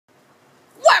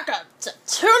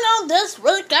Toono this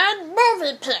weekend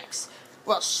movie picks.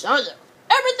 We'll show you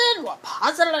everything we're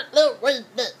positively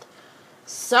reading.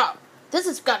 So, this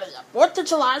is gonna be a 4th of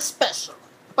July special.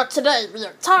 But today we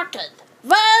are talking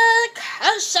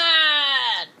vacation!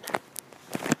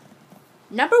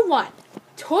 Number 1,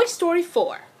 Toy Story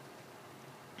 4.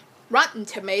 Rotten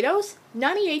Tomatoes,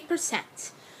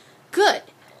 98%. Good.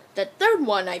 The third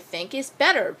one, I think, is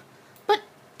better. But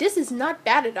this is not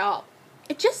bad at all.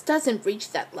 It just doesn't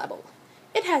reach that level.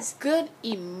 It has good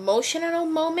emotional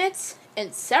moments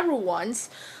and several ones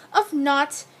of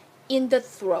knots in the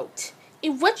throat,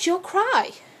 in which you'll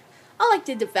cry. I like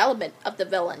the development of the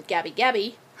villain Gabby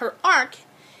Gabby, her arc,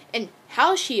 and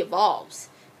how she evolves.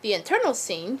 The internal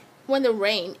scene, when the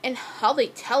rain, and how they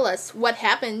tell us what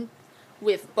happened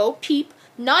with Bo Peep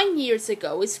 9 years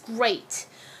ago is great.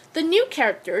 The new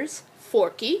characters,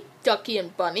 Forky, Ducky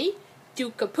and Bunny,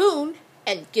 Duke Capoon,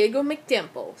 and Giggle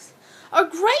McDimples, are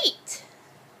great.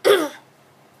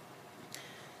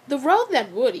 The road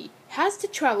that Woody has to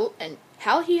travel and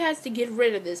how he has to get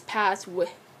rid of this past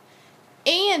with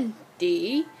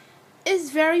Andy is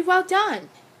very well done.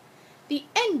 The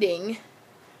ending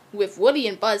with Woody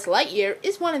and Buzz Lightyear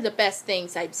is one of the best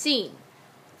things I've seen.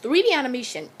 3D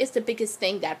animation is the biggest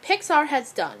thing that Pixar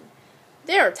has done.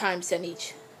 There are times in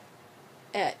each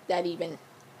that even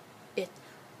it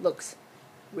looks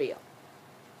real.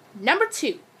 Number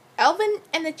 2, Alvin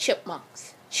and the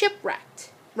Chipmunks,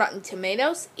 Chipwrecked. Rotten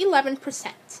Tomatoes,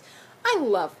 11%. I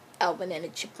love Alvin and the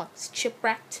Chipmunks,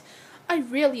 Chipwrecked. I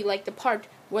really like the part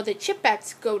where the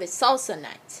Chipmunks go to salsa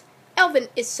night. Alvin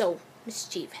is so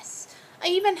mischievous. I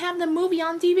even have the movie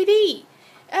on DVD.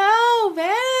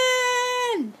 Alvin!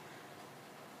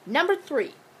 Number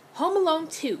 3, Home Alone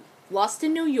 2, Lost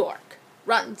in New York.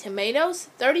 Rotten Tomatoes,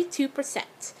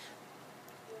 32%.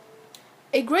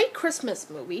 A great Christmas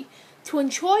movie to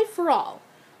enjoy for all.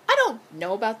 I don't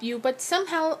know about you, but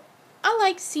somehow I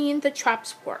like seeing the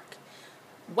traps work.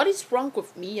 What is wrong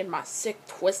with me and my sick,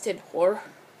 twisted,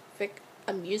 horrific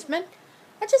amusement?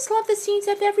 I just love the scenes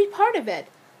of every part of it.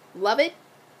 Love it,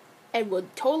 and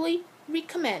would totally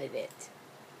recommend it.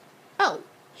 Oh,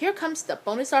 here comes the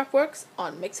bonus artworks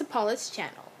on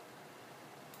MixopolisChannel.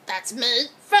 That's me,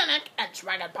 Fennec, and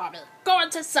Dragon Bobby, going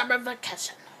to summer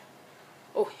vacation.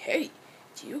 Oh, hey,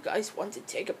 do you guys want to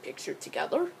take a picture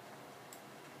together?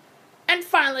 And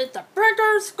finally, the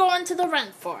Burgers going to the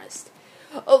rainforest.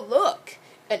 Oh, look,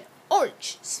 an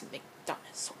orange snake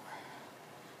dinosaur.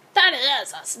 That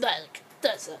is a snake,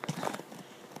 this is.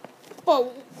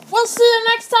 But we'll see you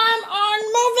next time on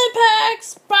Movie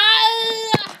Picks.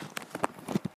 Bye!